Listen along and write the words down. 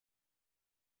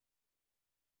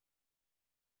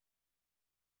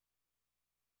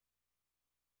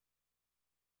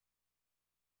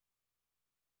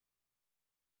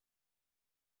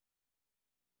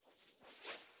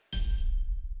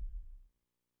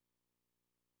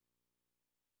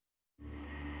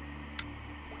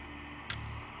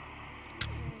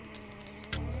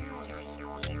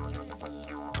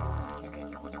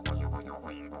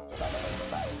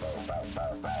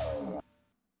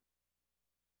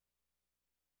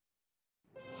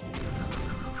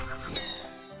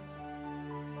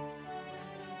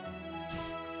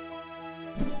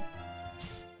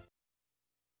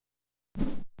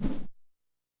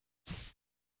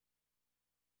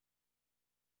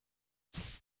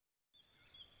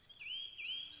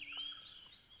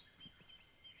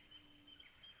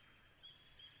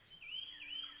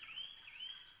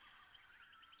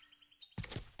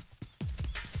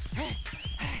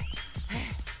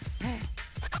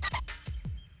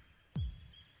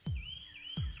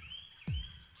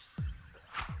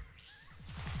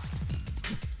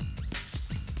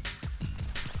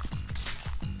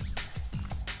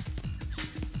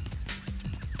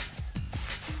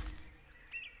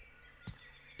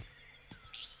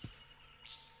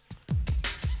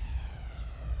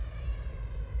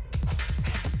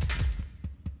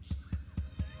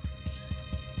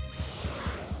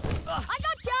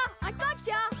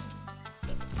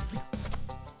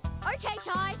Okay,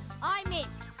 Ty, I'm it.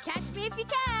 Catch me if you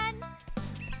can.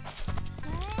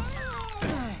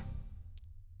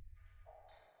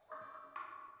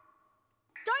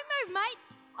 Don't move, mate.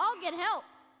 I'll get help.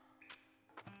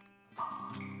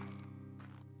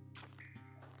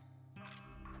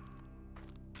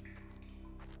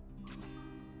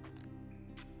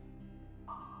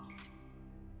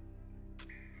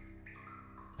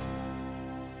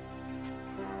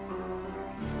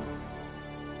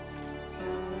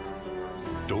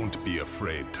 Don't be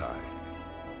afraid, Ty.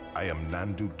 I am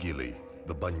Nandu Gilly,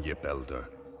 the Bunyip Elder.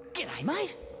 G'day,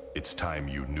 mate. It's time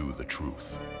you knew the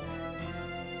truth.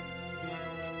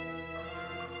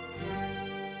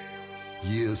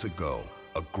 Years ago,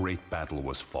 a great battle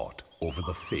was fought over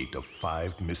the fate of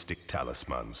 5 mystic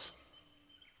talismans.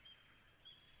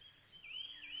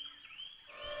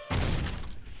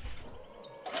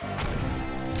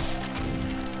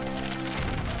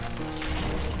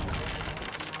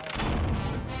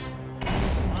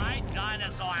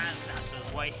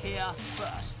 We're here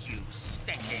first, you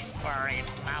stinking furry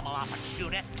mammal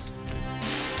opportunists.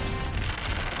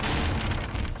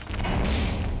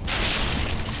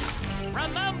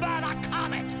 Remember the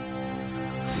comet!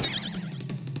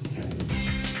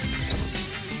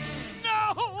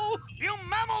 No! You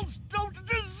mammals don't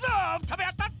deserve to be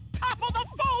at the top of the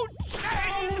food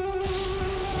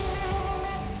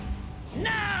chain!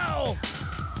 No!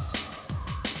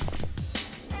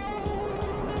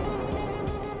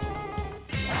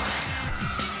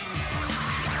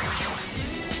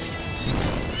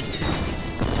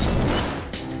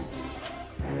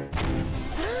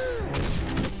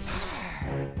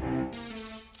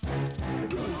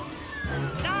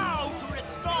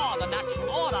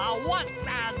 Once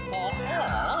and for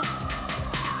all.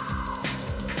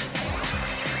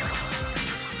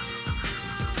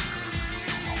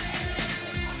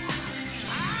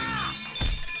 Ah!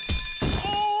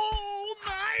 Oh,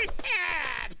 my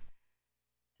head!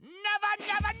 Never,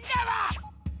 never, never!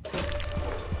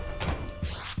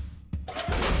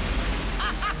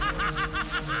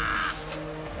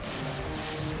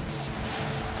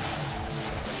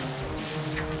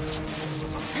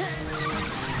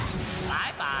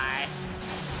 Bye-bye.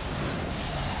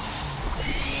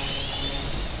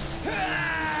 No!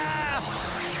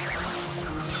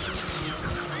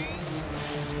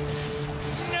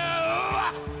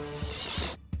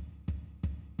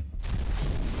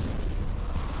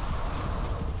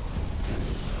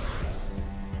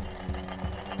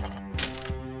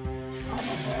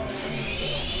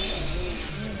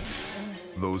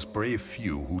 Those brave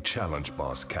few who challenged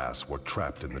Boss Cass were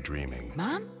trapped in the dreaming.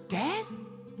 Mom? Dad?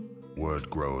 Word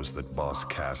grows that Boss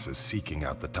Cass is seeking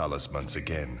out the talismans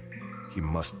again. He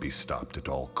must be stopped at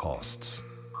all costs.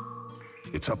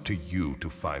 It's up to you to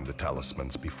find the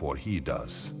talismans before he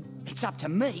does. It's up to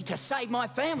me to save my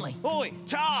family. Oi,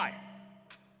 Ty!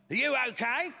 Are you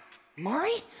okay?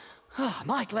 Maury? Oh,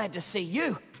 am I glad to see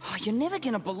you. Oh, you're never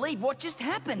gonna believe what just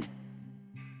happened.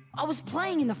 I was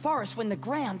playing in the forest when the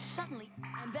ground suddenly...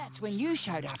 And that's when you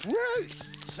showed up. Rude!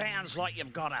 Sounds like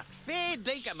you've got a fair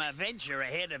dinkum adventure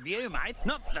ahead of you, mate.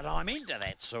 Not that I'm into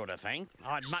that sort of thing.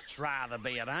 I'd much rather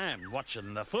be at home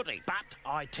watching the footy. But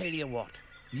I tell you what,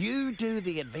 you do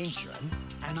the adventuring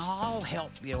and I'll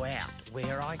help you out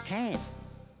where I can.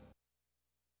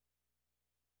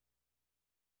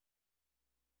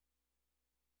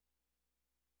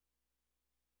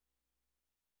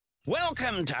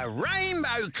 Welcome to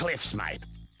Rainbow Cliffs, mate.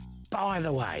 By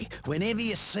the way, whenever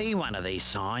you see one of these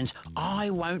signs, I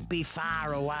won't be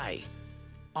far away.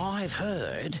 I've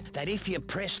heard that if you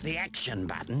press the action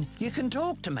button, you can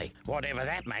talk to me, whatever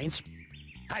that means.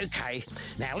 Okay,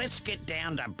 now let's get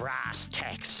down to brass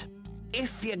tacks.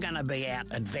 If you're gonna be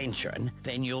out adventuring,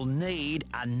 then you'll need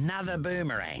another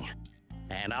boomerang.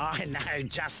 And I know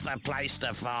just the place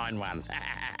to find one.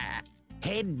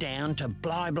 Head down to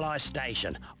Bly Bly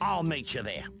Station. I'll meet you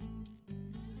there.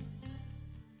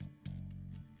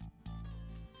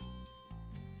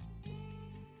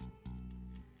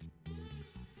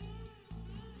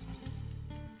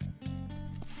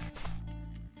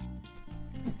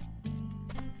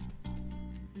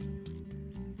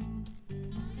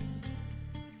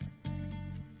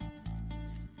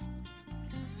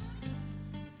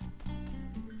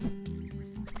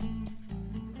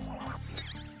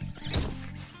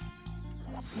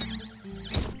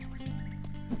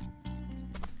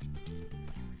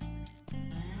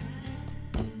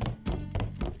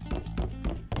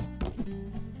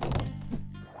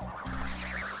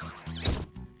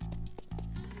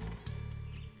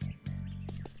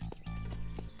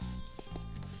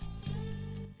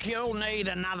 You'll need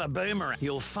another boomerang.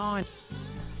 You'll find...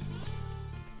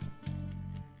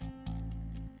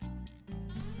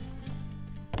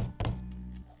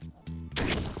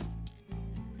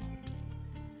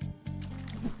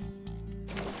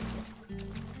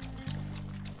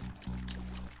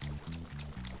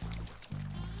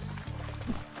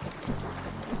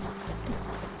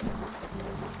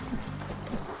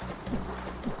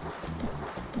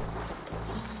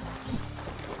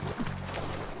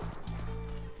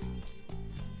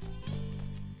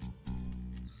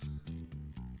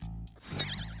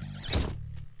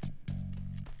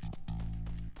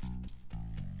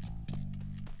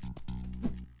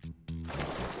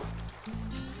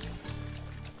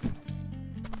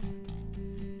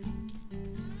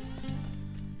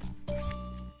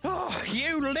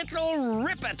 You little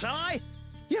ripper, Ty!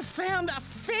 You found a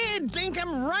fair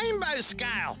dinkum rainbow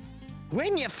scale!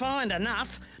 When you find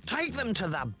enough, take them to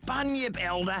the Bunyip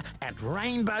Elder at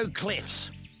Rainbow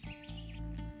Cliffs.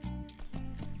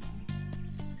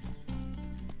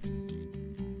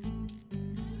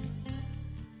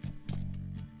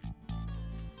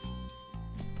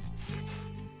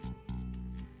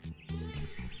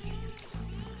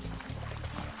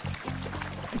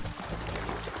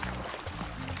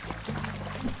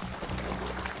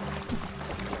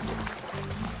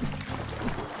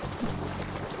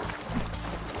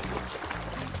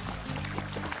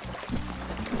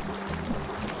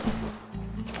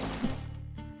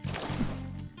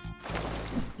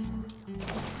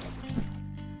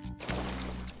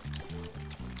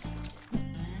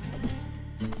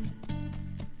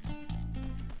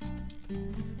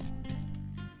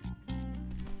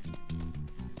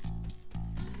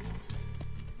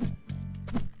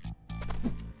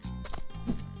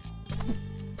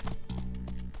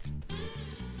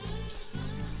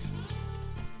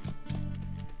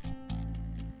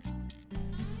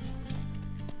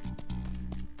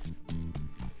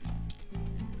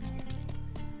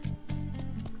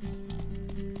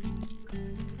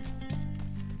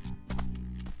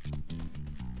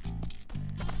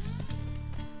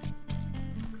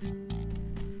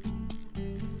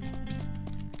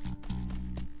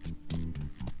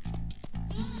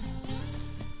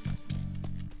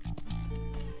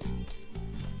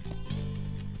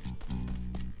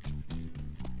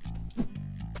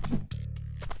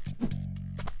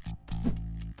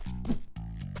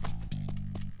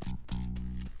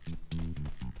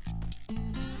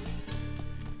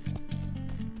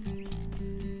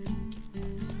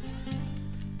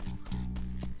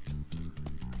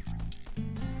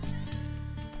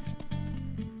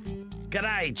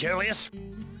 G'day, Julius.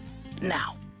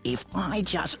 Now, if I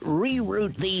just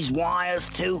reroute these wires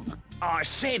to... I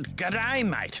said g'day,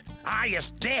 mate. Are you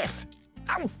deaf?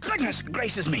 Oh, goodness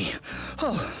gracious me.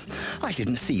 Oh, I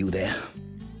didn't see you there.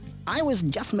 I was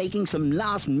just making some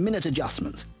last-minute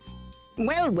adjustments.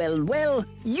 Well,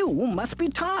 you must be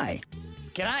Ty.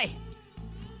 G'day.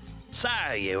 So,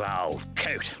 you old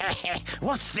coot,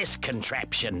 what's this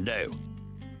contraption do?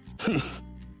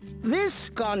 This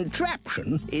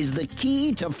contraption is the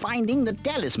key to finding the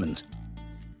talismans.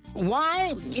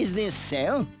 Why is this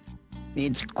so?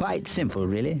 It's quite simple,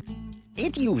 really.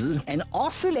 It uses an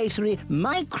oscillatory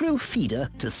microfeeder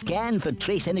to scan for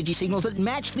trace energy signals that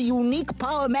match the unique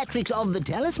power matrix of the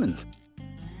talismans.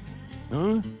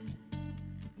 Huh?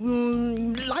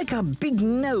 Like a big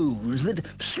nose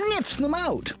that sniffs them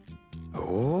out.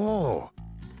 Oh.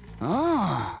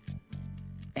 Ah.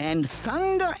 And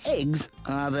thunder eggs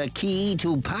are the key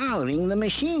to powering the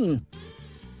machine.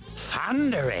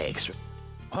 Thunder eggs?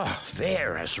 Oh,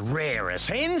 they're as rare as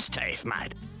hen's teeth,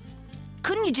 mate.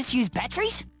 Couldn't you just use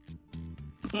batteries?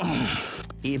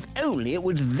 If only it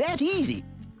was that easy.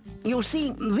 You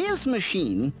see, this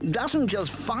machine doesn't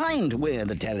just find where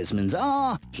the talismans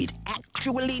are, it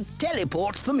actually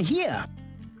teleports them here.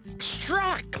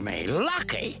 Struck me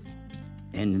lucky.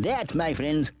 And that, my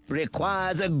friends,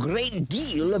 requires a great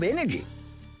deal of energy.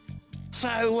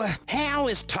 So, how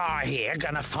is Ty here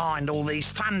gonna find all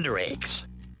these thunder eggs?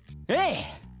 Yeah,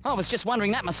 I was just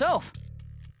wondering that myself.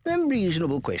 A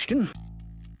reasonable question.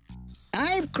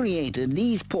 I've created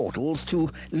these portals to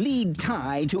lead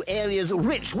Ty to areas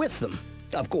rich with them.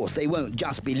 Of course, they won't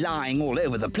just be lying all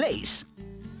over the place.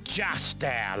 Just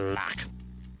our luck.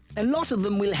 A lot of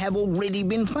them will have already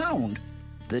been found.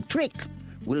 The trick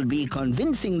will be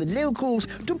convincing the locals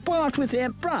to part with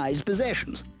their prized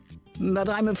possessions. But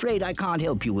I'm afraid I can't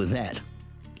help you with that.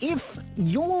 If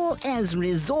you're as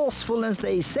resourceful as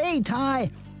they say, Ty,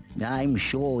 I'm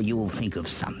sure you'll think of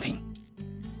something.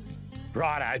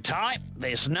 Righto, Ty.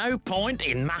 There's no point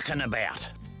in mucking about.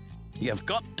 You've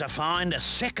got to find a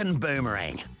second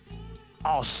boomerang.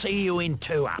 I'll see you in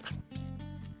 2-up.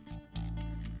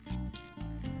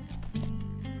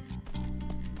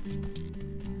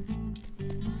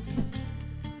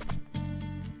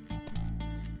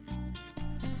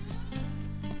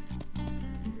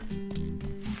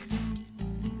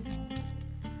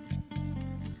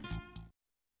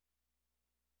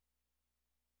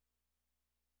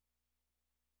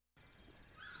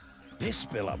 This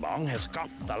billabong has got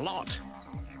the lot.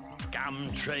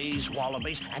 Gum trees,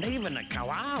 wallabies, and even a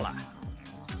koala.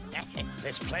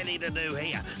 There's plenty to do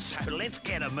here, so let's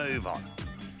get a move on.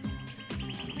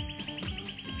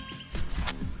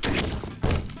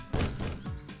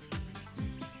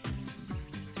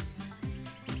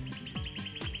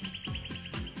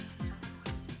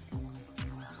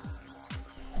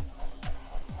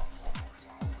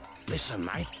 Listen,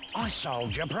 mate, I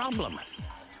solved your problem.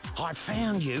 I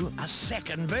found you a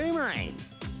second boomerang.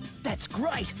 That's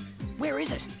great. Where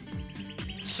is it?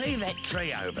 See that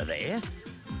tree over there?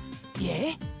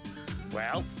 Yeah?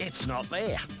 Well, it's not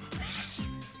there.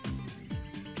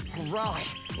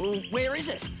 Right. Well, where is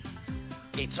it?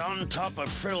 It's on top of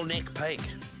Frillneck Peak.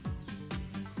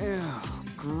 Oh,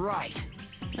 great.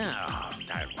 Oh,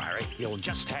 don't worry. You'll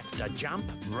just have to jump,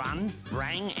 run,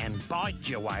 rang and bite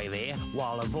your way there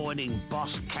while avoiding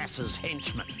Boss Cass's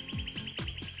henchmen.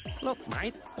 Look,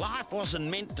 mate, life wasn't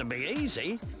meant to be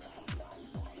easy.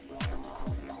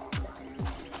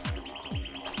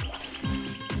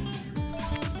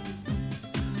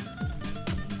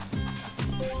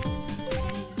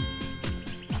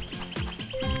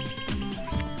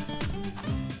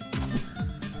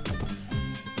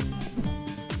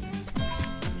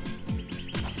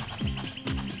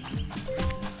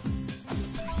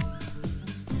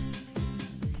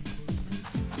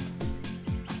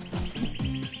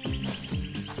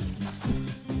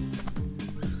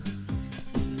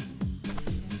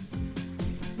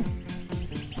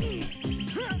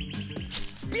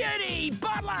 Beauty!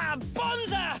 Butler!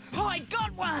 Bonza! I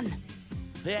got one!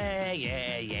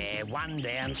 Yeah. 1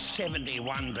 down,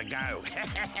 71 to go.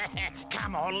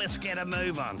 Come on, let's get a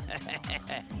move on.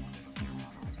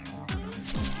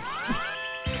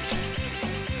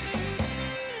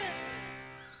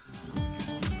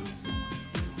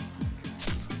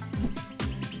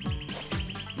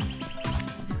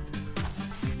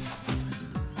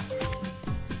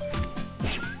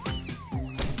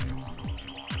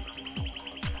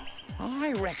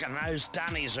 I reckon those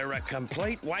dunnies are a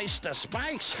complete waste of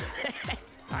space.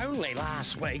 Only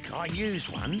last week I used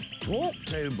one, walked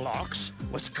 2 blocks,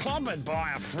 was clobbered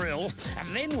by a frill, and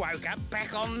then woke up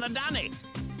back on the dunny,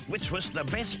 which was the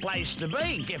best place to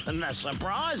be given the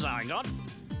surprise I got.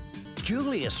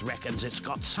 Julius reckons it's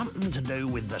got something to do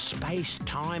with the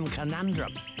space-time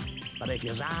conundrum. But if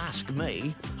you ask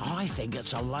me, I think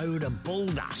it's a load of bull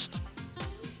dust.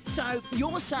 So,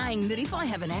 you're saying that if I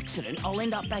have an accident, I'll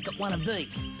end up back at one of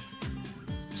these?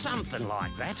 Something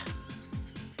like that.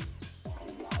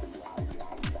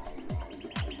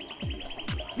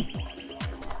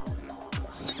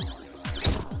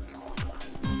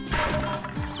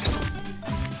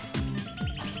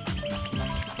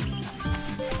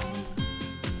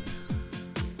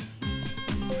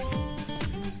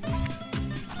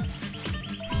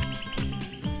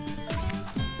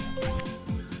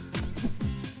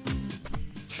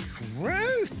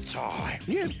 Truth time!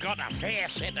 You've got a fair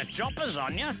set of choppers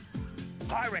on you.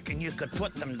 I reckon you could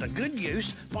put them to good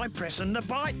use by pressing the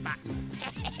bite button.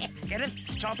 Get it?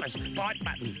 Choppers, bite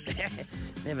button.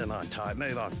 Never mind, Ty,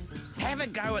 move on. Have a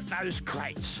go at those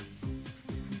crates.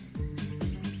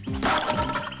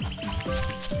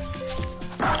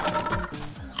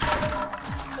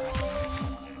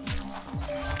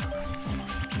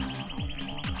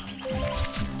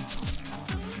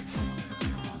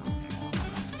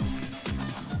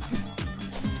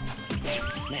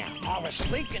 I was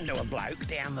speaking to a bloke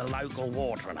down the local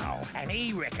watering hole, and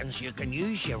he reckons you can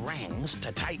use your rangs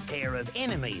to take care of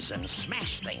enemies and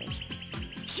smash things.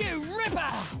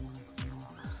 Ripper!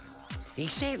 He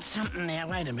said something, now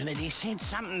wait a minute, he said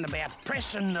something about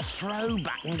pressing the throw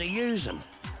button to use them.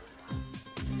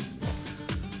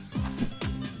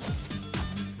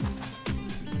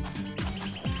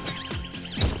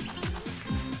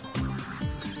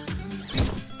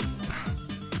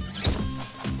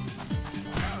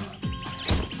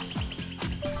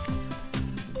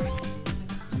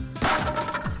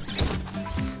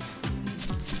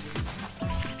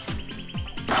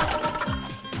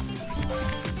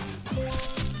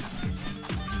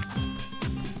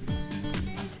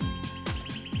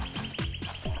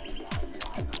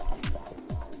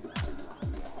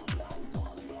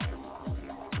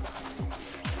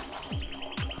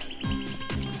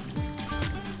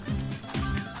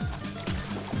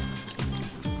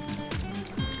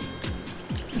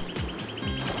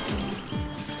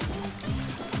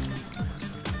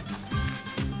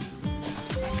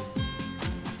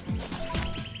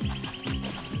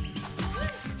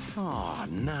 Oh,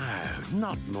 no,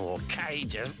 not more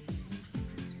cages.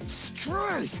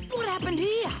 Struth! What happened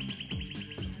here?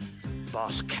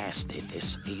 Boss Cass did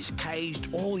this. He's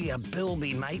caged all your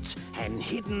bilby mates and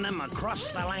hidden them across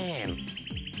the land.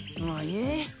 Oh,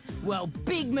 yeah? Well,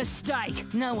 big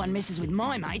mistake. No one messes with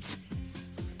my mates.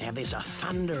 Now, there's a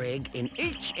thunder egg in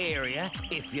each area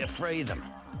if you free them.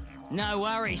 No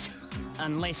worries.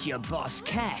 Unless you're Boss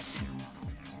Cass.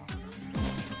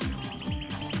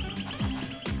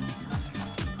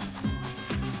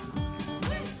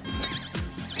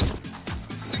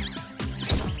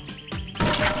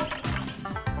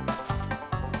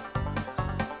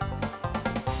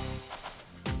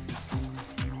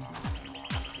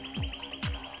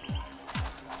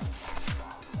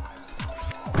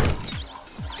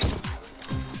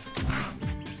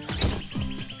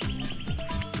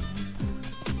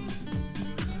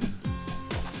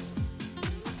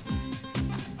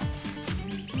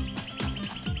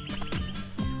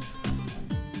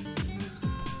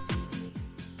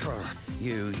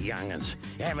 You young'uns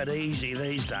have it easy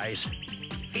these days.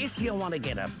 If you want to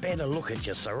get a better look at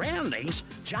your surroundings,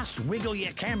 just wiggle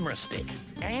your camera stick.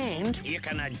 And you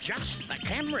can adjust the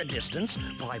camera distance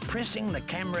by pressing the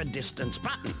camera distance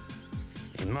button.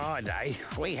 In my day,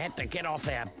 we had to get off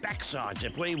our backsides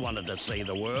if we wanted to see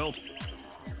the world.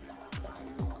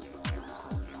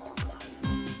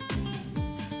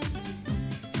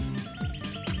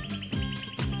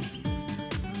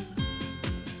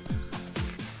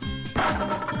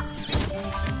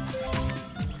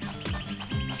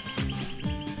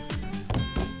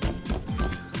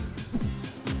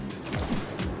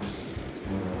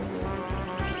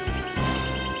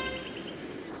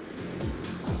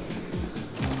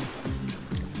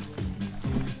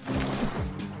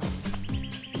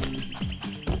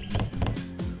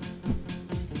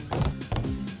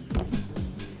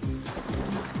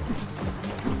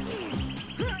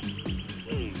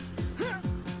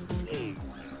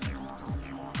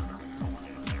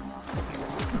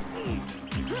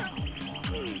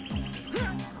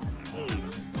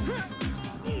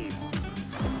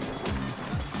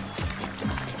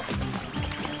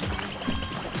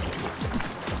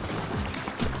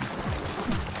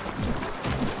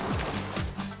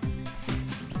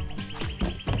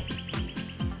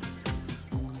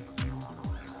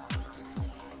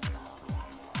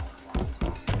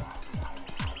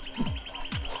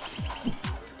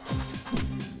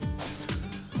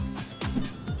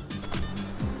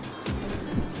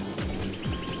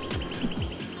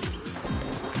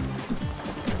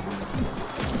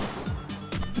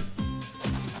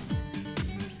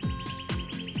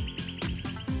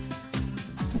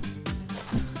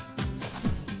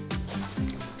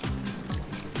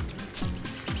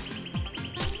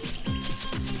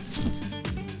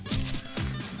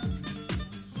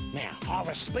 I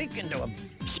was speaking to him.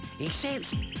 He said...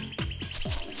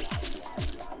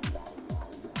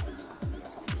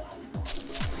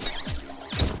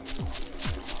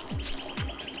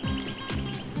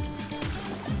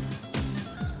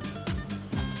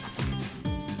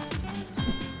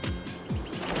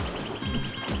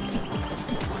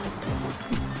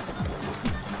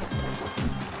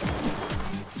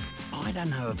 I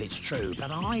don't know if it's true,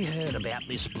 but I heard about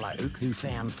this bloke who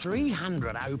found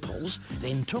 300 opals,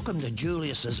 then took them to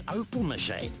Julius's opal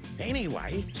machine.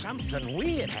 Anyway, something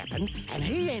weird happened, and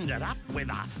he ended up with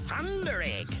a thunder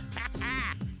egg.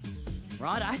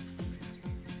 Righto.